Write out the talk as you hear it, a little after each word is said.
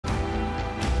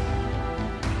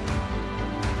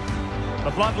The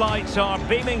floodlights are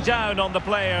beaming down on the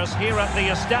players here at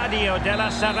the Estadio de la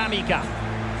Ceramica.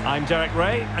 I'm Derek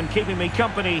Ray, and keeping me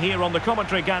company here on the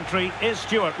commentary gantry is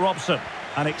Stuart Robson.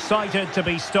 And excited to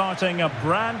be starting a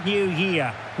brand new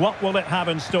year. What will it have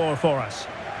in store for us?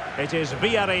 It is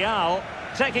Villarreal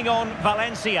taking on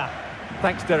Valencia.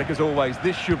 Thanks, Derek, as always.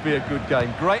 This should be a good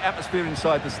game. Great atmosphere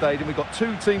inside the stadium. We've got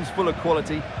two teams full of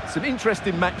quality, some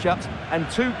interesting matchups, and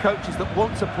two coaches that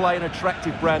want to play an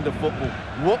attractive brand of football.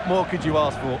 What more could you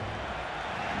ask for?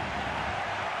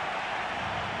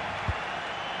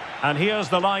 And here's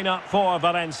the lineup for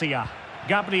Valencia.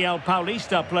 Gabriel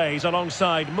Paulista plays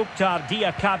alongside Mukhtar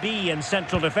Diakabi in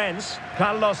central defence.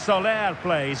 Carlos Soler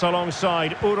plays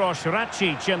alongside Uroš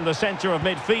Račić in the centre of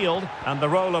midfield. And the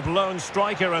role of lone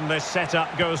striker in this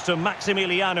setup goes to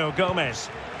Maximiliano Gomez.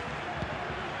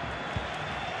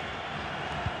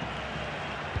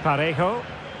 Parejo.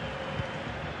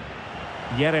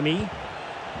 Yeremy.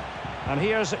 And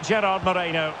here's Gerard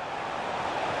Moreno.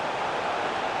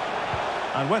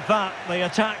 And with that, the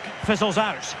attack fizzles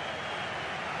out.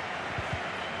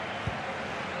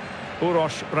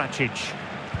 Uroš Račić.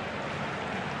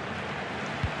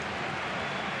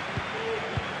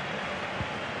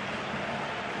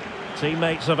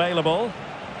 Teammates available.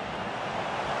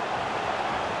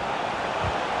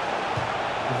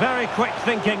 Very quick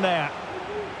thinking there.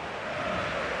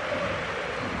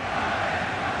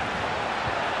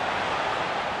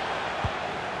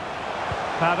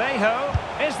 Parejo.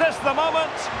 Is this the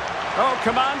moment? Oh,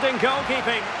 commanding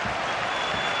goalkeeping.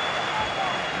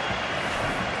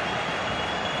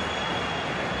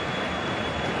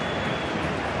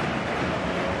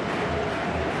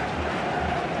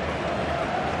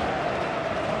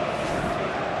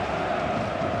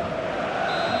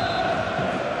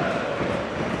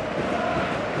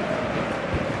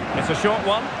 It's a short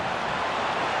one.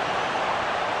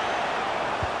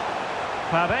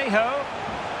 Parejo.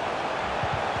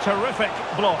 Terrific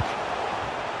block.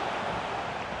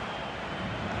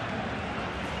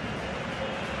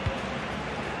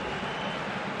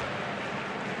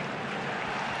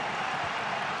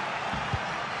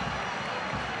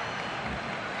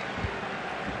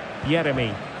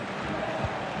 Yeremy.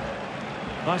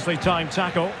 Nicely timed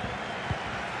tackle.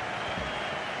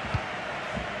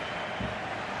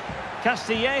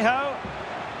 Castillejo.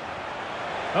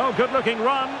 Oh, good-looking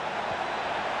run.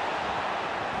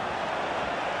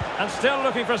 And still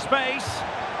looking for space.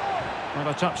 Not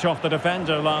a touch off the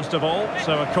defender last of all,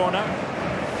 so a corner.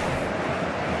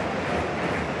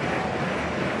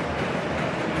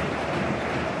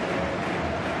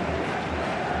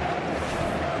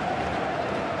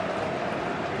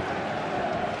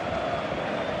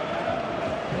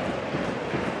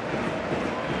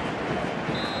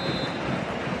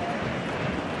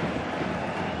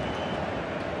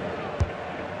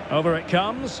 Over it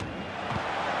comes.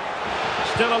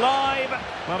 Still alive.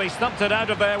 Well, he stumped it out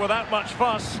of there without much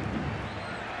fuss.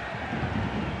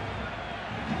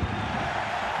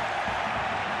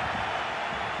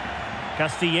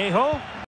 Castillejo.